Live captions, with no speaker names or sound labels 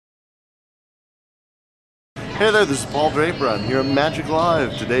Hey there, this is Paul Draper. I'm here at Magic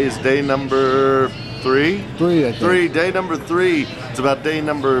Live. Today is day number 3? I think. Day number 3. It's about day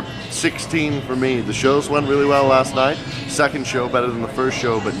number 16 for me. The shows went really well last night. Second show better than the first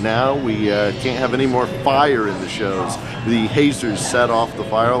show, but now we can't have any more fire in the shows. The hazers set off the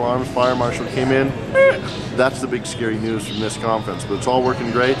fire alarms. Fire marshal came in. That's the big scary news from this conference, but it's all working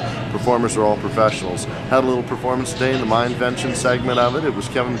great. Performers are all professionals. Had a little performance today in the My Invention segment of it. It was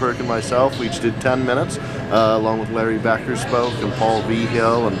Kevin Perk and myself. We each did 10 minutes, along with Larry Becker spoke, and Paul V.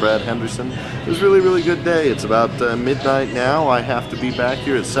 Hill and Brad Henderson. It was a really good day. It's about midnight now. I have to be back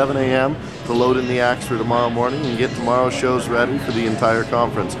here at 7 a.m. to load in the acts for tomorrow morning and get tomorrow's shows ready for the entire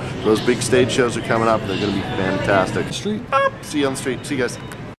conference. Those big stage shows are coming up. They're going to be fantastic. Street. See you on the street. See you guys.